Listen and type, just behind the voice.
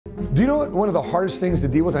Do you know what one of the hardest things to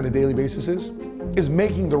deal with on a daily basis is? Is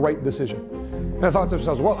making the right decision. And I thought to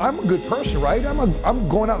myself, well, I'm a good person, right? I'm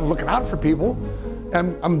going out and looking out for people.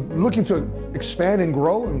 And I'm looking to expand and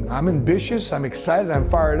grow, and I'm ambitious, I'm excited, I'm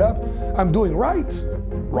fired up. I'm doing right,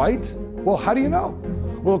 right? Well, how do you know?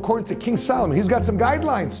 Well, according to King Solomon, he's got some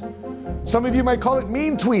guidelines. Some of you might call it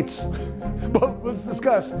mean tweets. But let's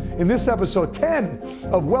discuss in this episode 10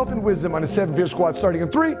 of Wealth and Wisdom on the 7-Figure Squad, starting in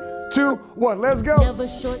 3, 2, 1, let's go. Never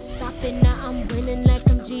short stopping, now I'm winning like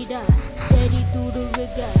I'm Jada. Steady through the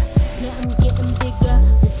rigor, yeah, I'm getting bigger.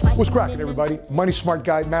 What's cracking, everybody? Money Smart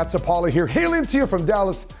Guy Matt Sapaula here, hailing to you from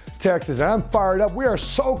Dallas, Texas, and I'm fired up. We are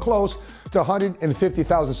so close to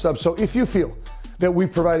 150,000 subs. So if you feel that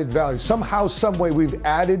we've provided value, somehow, some way we've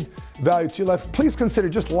added value to your life, please consider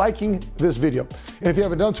just liking this video. And if you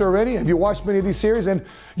haven't done so already, if you watched many of these series and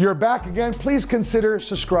you're back again, please consider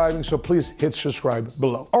subscribing. So please hit subscribe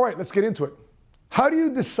below. All right, let's get into it. How do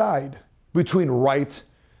you decide between right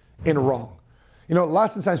and wrong? You know,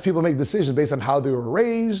 lots of times people make decisions based on how they were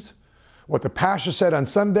raised, what the pastor said on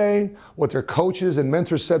Sunday, what their coaches and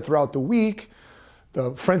mentors said throughout the week,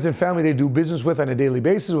 the friends and family they do business with on a daily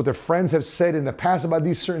basis, what their friends have said in the past about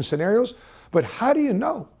these certain scenarios. But how do you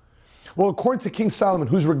know? Well, according to King Solomon,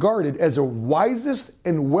 who's regarded as the wisest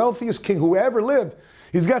and wealthiest king who ever lived,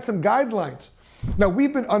 he's got some guidelines. Now,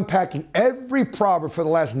 we've been unpacking every proverb for the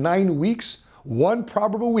last 9 weeks, one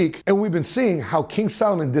proverb a week, and we've been seeing how King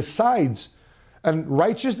Solomon decides on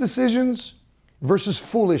righteous decisions versus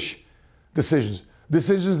foolish decisions.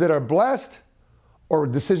 Decisions that are blessed or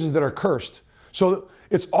decisions that are cursed. So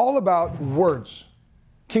it's all about words.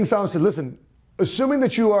 King Solomon said, listen, assuming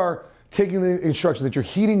that you are taking the instruction, that you're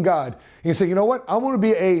heeding God, and you say, you know what, I'm going to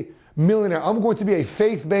be a millionaire. I'm going to be a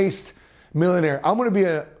faith-based millionaire. I'm going to be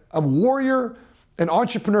a warrior, an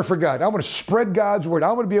entrepreneur for God. I'm going to spread God's word.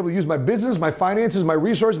 I'm going to be able to use my business, my finances, my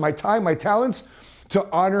resources, my time, my talents to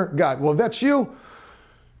honor God. Well, if that's you,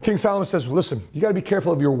 King Solomon says, well, listen, you got to be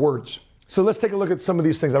careful of your words. So let's take a look at some of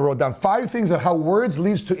these things. I wrote down 5 things on how words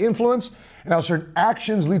leads to influence and how certain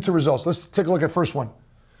actions lead to results. Let's take a look at the first one.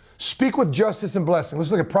 Speak with justice and blessing.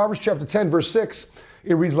 Let's look at Proverbs chapter 10, verse 6.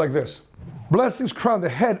 It reads like this. Blessings crown the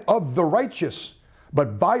head of the righteous,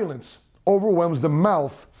 but violence overwhelms the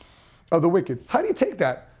mouth of the wicked. How do you take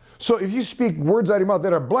that? So if you speak words out of your mouth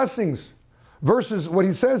that are blessings versus what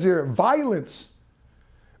he says here, violence.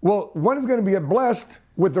 Well, one is going to be blessed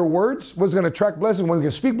with their words. One's going to attract blessings. One's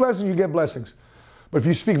going to speak blessings, you get blessings. But if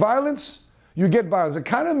you speak violence, you get violence. It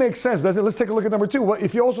kind of makes sense, doesn't it? Let's take a look at number 2. Well,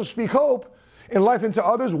 if you also speak hope and life into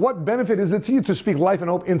others, what benefit is it to you to speak life and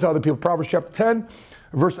hope into other people? Proverbs chapter 10,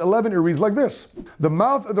 verse 11, it reads like this. The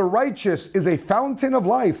mouth of the righteous is a fountain of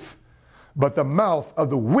life, but the mouth of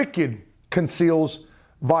the wicked conceals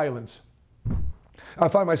violence. I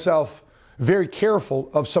find myself very careful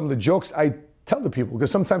of some of the jokes I tell to people,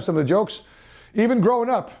 because sometimes some of the jokes, even growing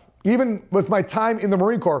up, even with my time in the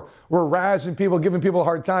Marine Corps, we're razzing people, giving people a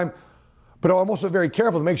hard time, but I'm also very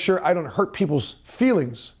careful to make sure I don't hurt people's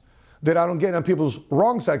feelings, that I don't get on people's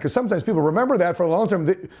wrong side, because sometimes people remember that for a long time.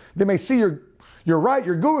 They may see you're right,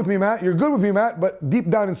 you're good with me, Matt, you're good with me, Matt, but deep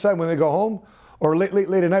down inside when they go home or late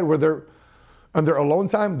at night where they're on their alone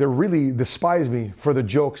time, they really despise me for the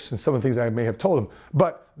jokes and some of the things I may have told them.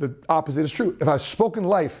 But the opposite is true. If I've spoken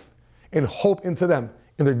life and hope into them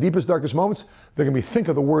in their deepest, darkest moments, they're going to think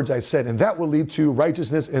of the words I said, and that will lead to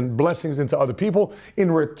righteousness and blessings into other people.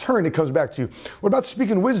 In return, it comes back to you. What about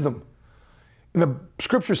speaking wisdom? And the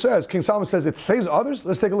scripture says, King Solomon says, it saves others.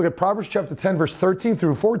 Let's take a look at Proverbs chapter 10, verse 13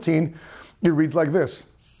 through 14. It reads like this.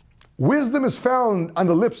 Wisdom is found on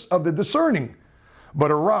the lips of the discerning,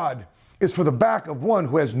 but a rod is for the back of one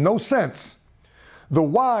who has no sense. The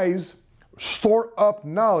wise store up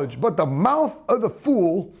knowledge, but the mouth of the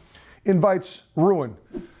fool invites ruin.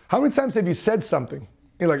 How many times have you said something?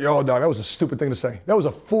 You're like, oh, dog, that was a stupid thing to say. That was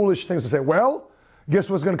a foolish thing to say. Well, guess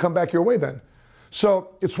what's going to come back your way then?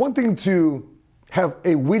 So it's one thing to have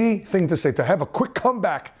a witty thing to say, to have a quick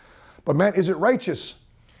comeback. But man, is it righteous?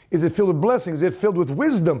 Is it filled with blessings? Is it filled with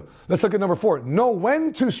wisdom? Let's look at number 4. Know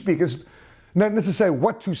when to speak. It's not necessarily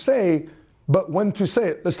what to say, but when to say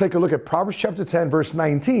it. Let's take a look at Proverbs chapter 10, verse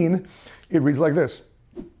 19. It reads like this.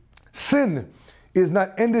 Sin is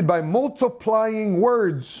not ended by multiplying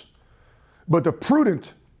words, but the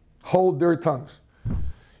prudent hold their tongues. You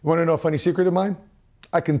want to know a funny secret of mine?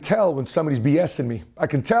 I can tell when somebody's BSing me. I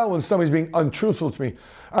can tell when somebody's being untruthful to me.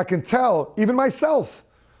 I can tell, even myself,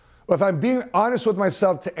 if I'm being honest with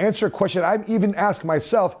myself to answer a question I've even asked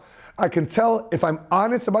myself, I can tell if I'm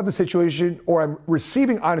honest about the situation or I'm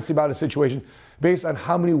receiving honesty about a situation based on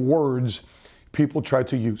how many words people try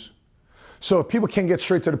to use. So if people can't get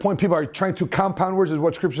straight to the point, people are trying to compound words, is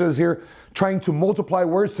what scripture says here, trying to multiply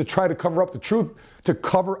words to try to cover up the truth, to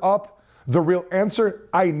cover up the real answer.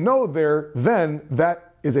 I know then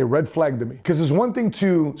that is a red flag to me. Because it's one thing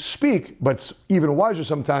to speak, but it's even wiser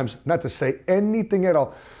sometimes not to say anything at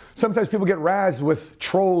all. Sometimes people get razzed with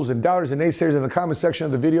trolls and doubters and naysayers in the comment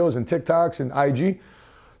section of the videos and TikToks and IG.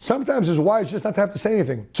 Sometimes it's wise just not to have to say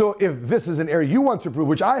anything. So if this is an area you want to improve,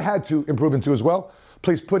 which I had to improve into as well,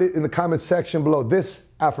 please put it in the comment section below. This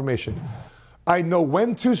affirmation: I know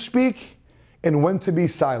when to speak and when to be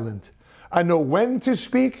silent. I know when to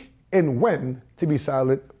speak and when to be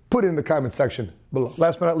silent. Put it in the comment section below.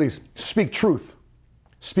 Last but not least, speak truth,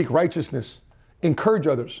 speak righteousness, encourage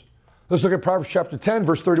others. Let's look at Proverbs chapter 10,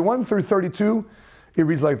 verse 31 through 32. It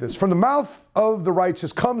reads like this: from the mouth of the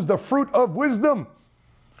righteous comes the fruit of wisdom,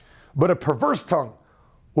 but a perverse tongue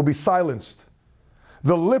will be silenced.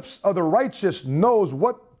 The lips of the righteous knows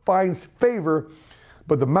what finds favor,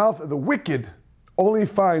 but the mouth of the wicked only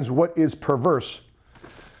finds what is perverse.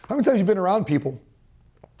 How many times have you been around people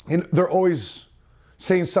and they're always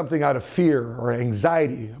saying something out of fear or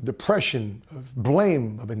anxiety, of depression, of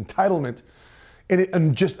blame, of entitlement, and it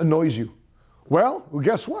just annoys you? Well,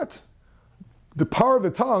 guess what? The power of the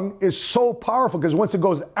tongue is so powerful, because once it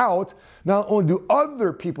goes out, not only do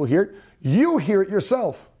other people hear it, you hear it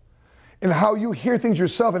yourself. And how you hear things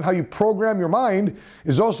yourself and how you program your mind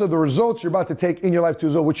is also the results you're about to take in your life too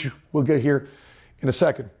as well, which we'll get here in a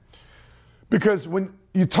second. Because when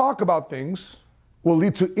you talk about things will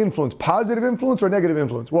lead to influence, positive influence or negative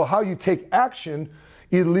influence. Well, how you take action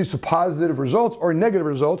either leads to positive results or negative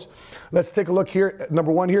results. Let's take a look here at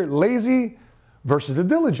number one here: lazy versus the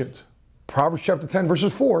diligent. Proverbs chapter 10,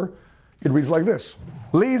 verses 4, it reads like this: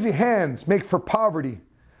 lazy hands make for poverty,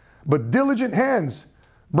 but diligent hands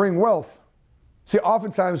bring wealth. See,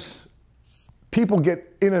 oftentimes people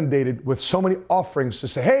get inundated with so many offerings to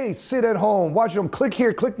say, hey, sit at home, watch them, click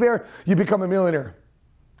here, click there, you become a millionaire.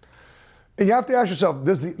 And you have to ask yourself,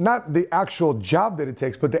 not the actual job that it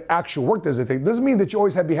takes, but the actual work that it takes. It doesn't mean that you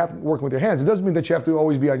always have to be working with your hands. It doesn't mean that you have to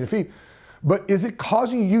always be on your feet. But is it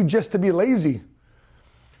causing you just to be lazy?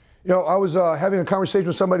 You know, I was having a conversation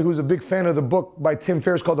with somebody who's a big fan of the book by Tim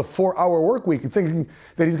Ferriss called The 4-Hour Work Week, and thinking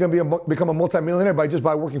that he's going to become a multimillionaire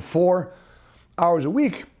by working 4 hours a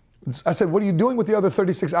week. I said, what are you doing with the other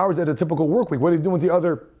 36 hours at a typical work week? What are you doing with the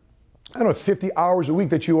other, 50 hours a week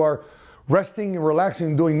that you are resting and relaxing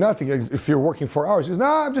and doing nothing if you're working 4 hours? He says, no,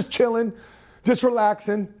 I'm just chilling, just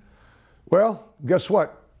relaxing. Well, guess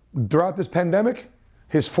what? Throughout this pandemic,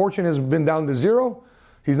 his fortune has been down to zero.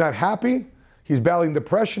 He's not happy. He's battling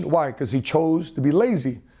depression. Why? Because he chose to be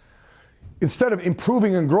lazy. Instead of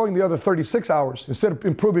improving and growing the other 36 hours, instead of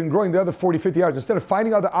improving and growing the other 40, 50 hours, instead of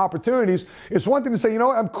finding other opportunities, it's one thing to say, you know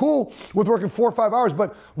what, I'm cool with working 4 or 5 hours,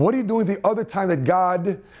 but what are you doing the other time that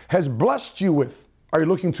God has blessed you with? Are you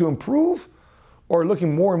looking to improve, or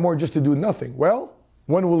looking more and more just to do nothing? Well,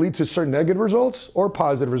 one will lead to certain negative results or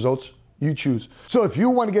positive results. You choose. So if you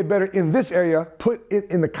want to get better in this area, put it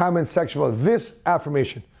in the comment section below. This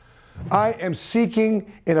affirmation: I am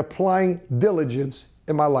seeking and applying diligence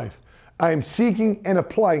in my life. I am seeking and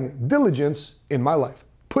applying diligence in my life.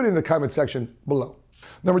 Put it in the comment section below.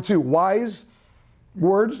 Number 2, wise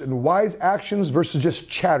words and wise actions versus just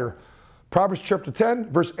chatter. Proverbs chapter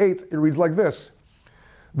 10, verse 8, it reads like this: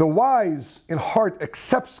 the wise in heart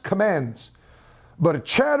accepts commands, but a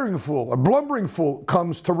chattering fool, a blubbering fool,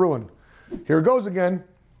 comes to ruin. Here it goes again.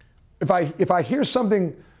 If I hear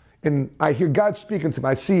something and I hear God speaking to me,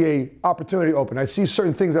 I see a opportunity open, I see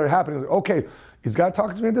certain things that are happening. Okay, is God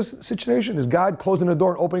talking to me in this situation? Is God closing the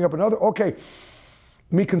door and opening up another? Okay, let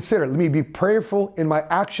me consider. Let me be prayerful in my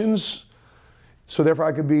actions, so therefore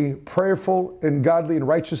I can be prayerful and godly and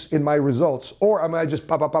righteous in my results. Or am I just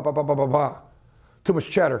too much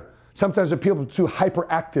chatter? Sometimes the people are too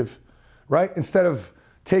hyperactive, right? Instead of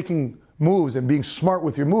taking moves and being smart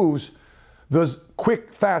with your moves, those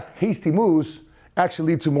quick, fast, hasty moves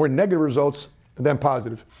actually lead to more negative results than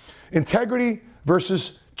positive. Integrity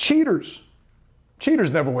versus cheaters.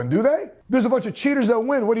 Cheaters never win, do they? There's a bunch of cheaters that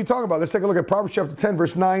win. What are you talking about? Let's take a look at Proverbs chapter 10,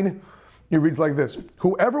 verse 9. It reads like this: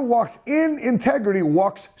 whoever walks in integrity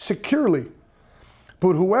walks securely,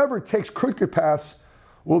 but whoever takes crooked paths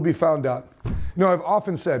will be found out. You know, I've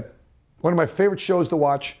often said, one of my favorite shows to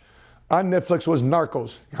watch on Netflix was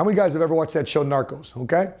Narcos. How many guys have ever watched that show, Narcos?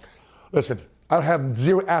 Okay? Listen, I have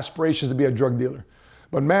zero aspirations to be a drug dealer.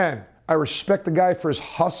 But man, I respect the guy for his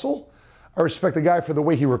hustle. I respect the guy for the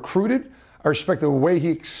way he recruited. I respect the way he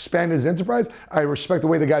expanded his enterprise. I respect the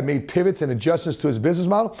way the guy made pivots and adjustments to his business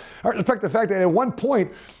model. I respect the fact that at one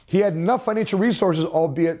point, he had enough financial resources,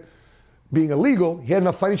 albeit being illegal, he had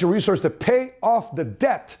enough financial resource to pay off the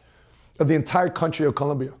debt of the entire country of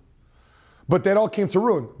Colombia. But that all came to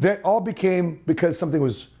ruin. That all became because something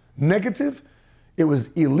was negative, it was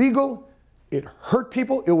illegal, it hurt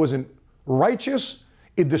people, it wasn't righteous,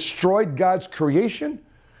 it destroyed God's creation.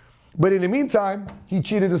 But in the meantime, he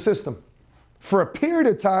cheated the system. For a period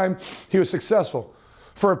of time, he was successful.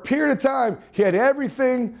 For a period of time, he had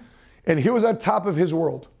everything, and he was on top of his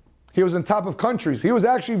world. He was on top of countries. He was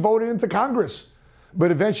actually voted into Congress.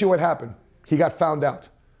 But eventually what happened? He got found out.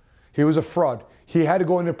 He was a fraud. He had to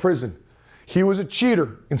go into prison. He was a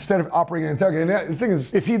cheater instead of operating in integrity. And the thing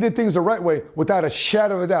is, if he did things the right way, without a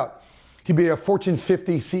shadow of a doubt, he'd be a Fortune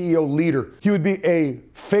 50 CEO leader. He would be a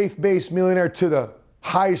faith-based millionaire to the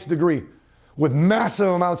highest degree with massive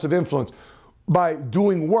amounts of influence by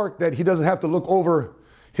doing work that he doesn't have to look over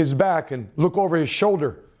his back and look over his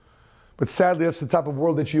shoulder. But sadly, that's the type of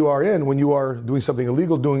world that you are in when you are doing something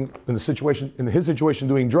illegal, doing in his situation,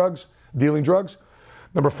 doing drugs, dealing drugs.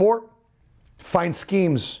 Number 4, find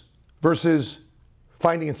schemes versus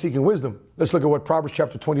finding and seeking wisdom. Let's look at what Proverbs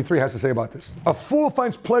chapter 23 has to say about this. A fool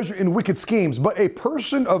finds pleasure in wicked schemes, but a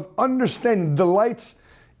person of understanding delights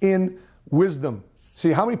in wisdom.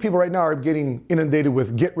 See, how many people right now are getting inundated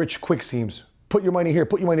with get-rich-quick schemes? Put your money here,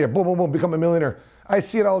 put your money there, boom, boom, boom, become a millionaire. I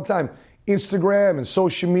see it all the time. Instagram and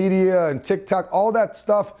social media and TikTok, all that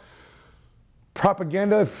stuff,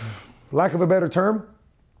 propaganda, lack of a better term,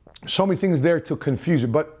 so many things there to confuse you.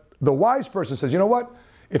 But the wise person says, you know what?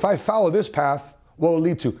 If I follow this path, what will it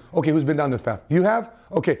lead to? Okay, who's been down this path? You have?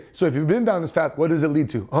 Okay, so if you've been down this path, what does it lead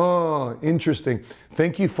to? Oh, interesting.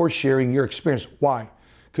 Thank you for sharing your experience. Why?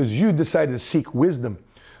 Because you decided to seek wisdom.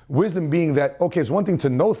 Wisdom being that, okay, it's one thing to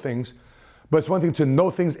know things, but it's one thing to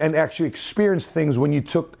know things and actually experience things when you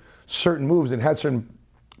took certain moves and had certain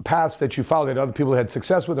paths that you followed that other people had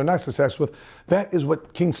success with or not success with. That is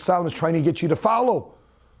what King Solomon is trying to get you to follow.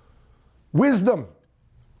 Wisdom.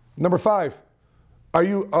 Number 5, are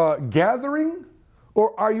you gathering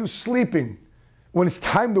or are you sleeping? When it's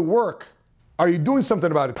time to work, are you doing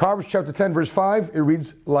something about it? Proverbs chapter 10, verse 5, it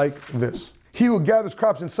reads like this. He who gathers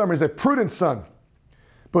crops in summer is a prudent son,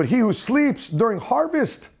 but he who sleeps during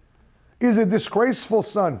harvest is a disgraceful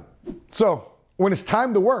son. So, when it's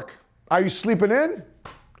time to work, are you sleeping in?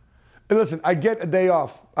 And listen, I get a day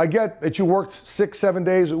off. I get that you worked 6-7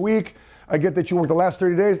 days a week. I get that you worked the last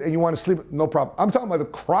 30 days and you want to sleep, no problem. I'm talking about the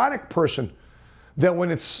chronic person that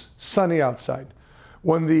when it's sunny outside,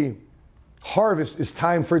 when the harvest is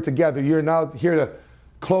time for it to gather, you're now here to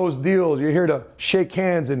close deals, you're here to shake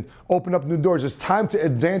hands and open up new doors. It's time to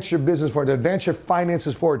advance your business forward, to advance your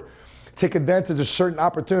finances forward, take advantage of certain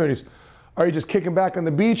opportunities. Are you just kicking back on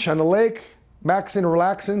the beach, on the lake, maxing,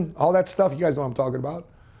 relaxing, all that stuff? You guys know what I'm talking about.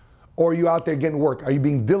 Or are you out there getting work? Are you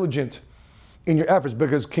being diligent in your efforts?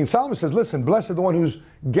 Because King Solomon says, listen, blessed is the one who's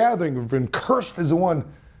gathering, and cursed is the one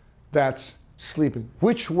that's sleeping.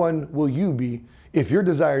 Which one will you be if your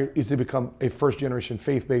desire is to become a first-generation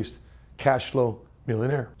faith-based cash flow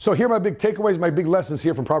millionaire? So here are my big takeaways, my big lessons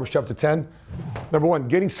here from Proverbs chapter 10. Number 1,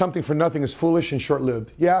 getting something for nothing is foolish and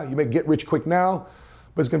short-lived. Yeah, you may get rich quick now,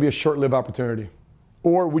 but it's going to be a short-lived opportunity.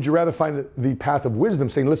 Or would you rather find the path of wisdom,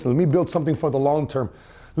 saying, listen, let me build something for the long term.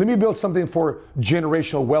 Let me build something for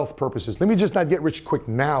generational wealth purposes. Let me just not get rich quick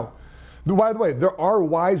now. By the way, there are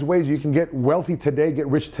wise ways you can get wealthy today, get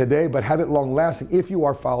rich today, but have it long-lasting if you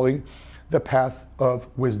are following the path of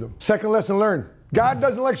wisdom. Second lesson learned. God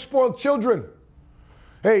doesn't like spoiled children.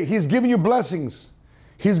 Hey, he's giving you blessings.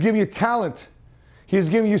 He's giving you talent. He's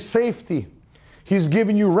giving you safety. He's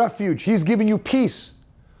giving you refuge. He's giving you peace.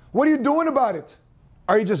 What are you doing about it?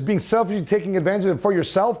 Are you just being selfish, taking advantage of it for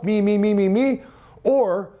yourself? Me.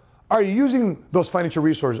 Or are you using those financial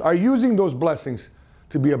resources? Are you using those blessings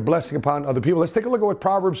to be a blessing upon other people? Let's take a look at what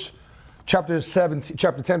Proverbs chapter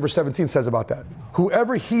 10, verse 17 says about that.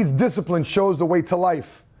 Whoever heeds discipline shows the way to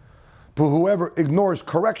life, but whoever ignores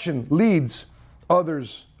correction leads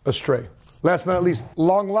others astray. Last but not least,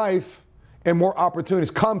 long life and more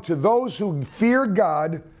opportunities come to those who fear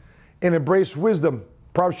God and embrace wisdom.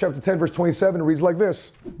 Proverbs chapter 10, verse 27 reads like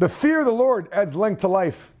this. The fear of the Lord adds length to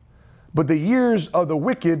life, but the years of the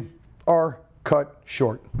wicked are cut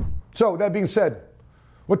short. So that being said,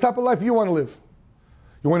 what type of life do you want to live?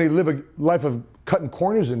 You want to live a life of cutting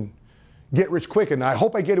corners and get rich quick, and I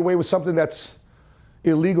hope I get away with something that's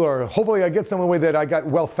illegal, or hopefully I get some way that I got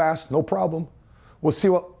well fast, no problem. We'll see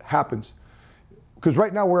what happens. Because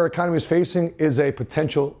right now where our economy is facing is a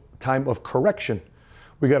potential time of correction.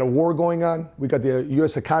 We got a war going on. We got the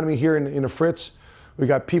U.S. economy here in a fritz. We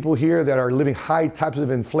got people here that are living high types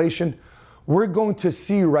of inflation. We're going to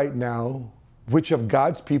see right now which of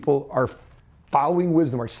God's people are following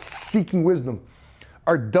wisdom, are seeking wisdom,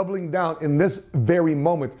 are doubling down in this very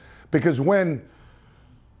moment. Because when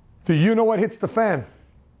the you know what hits the fan,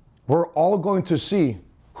 we're all going to see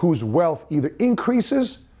whose wealth either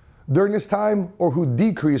increases during this time or who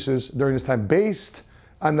decreases during this time based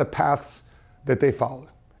on the paths that they followed.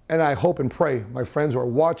 And I hope and pray, my friends who are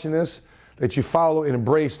watching this, that you follow and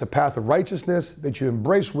embrace the path of righteousness, that you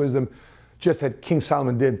embrace wisdom, just as King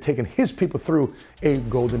Solomon did, taking his people through a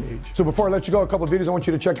golden age. So before I let you go, a couple of videos I want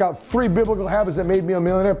you to check out. 3 biblical habits that made me a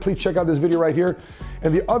millionaire. Please check out this video right here.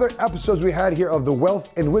 And the other episodes we had here of the Wealth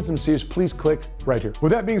and Wisdom series, please click right here.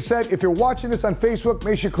 With that being said, if you're watching this on Facebook,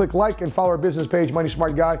 make sure you click like and follow our business page, Money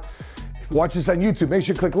Smart Guy. If you watch this on YouTube, make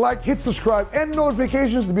sure you click like, hit subscribe, and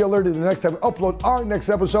notifications to be alerted the next time we upload our next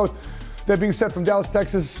episode. That being said, from Dallas,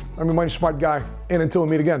 Texas, I'm your Money Smart Guy. And until we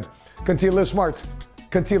meet again, continue to live smart,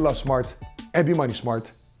 continue to love smart, and be money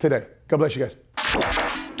smart today. God bless you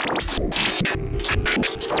guys.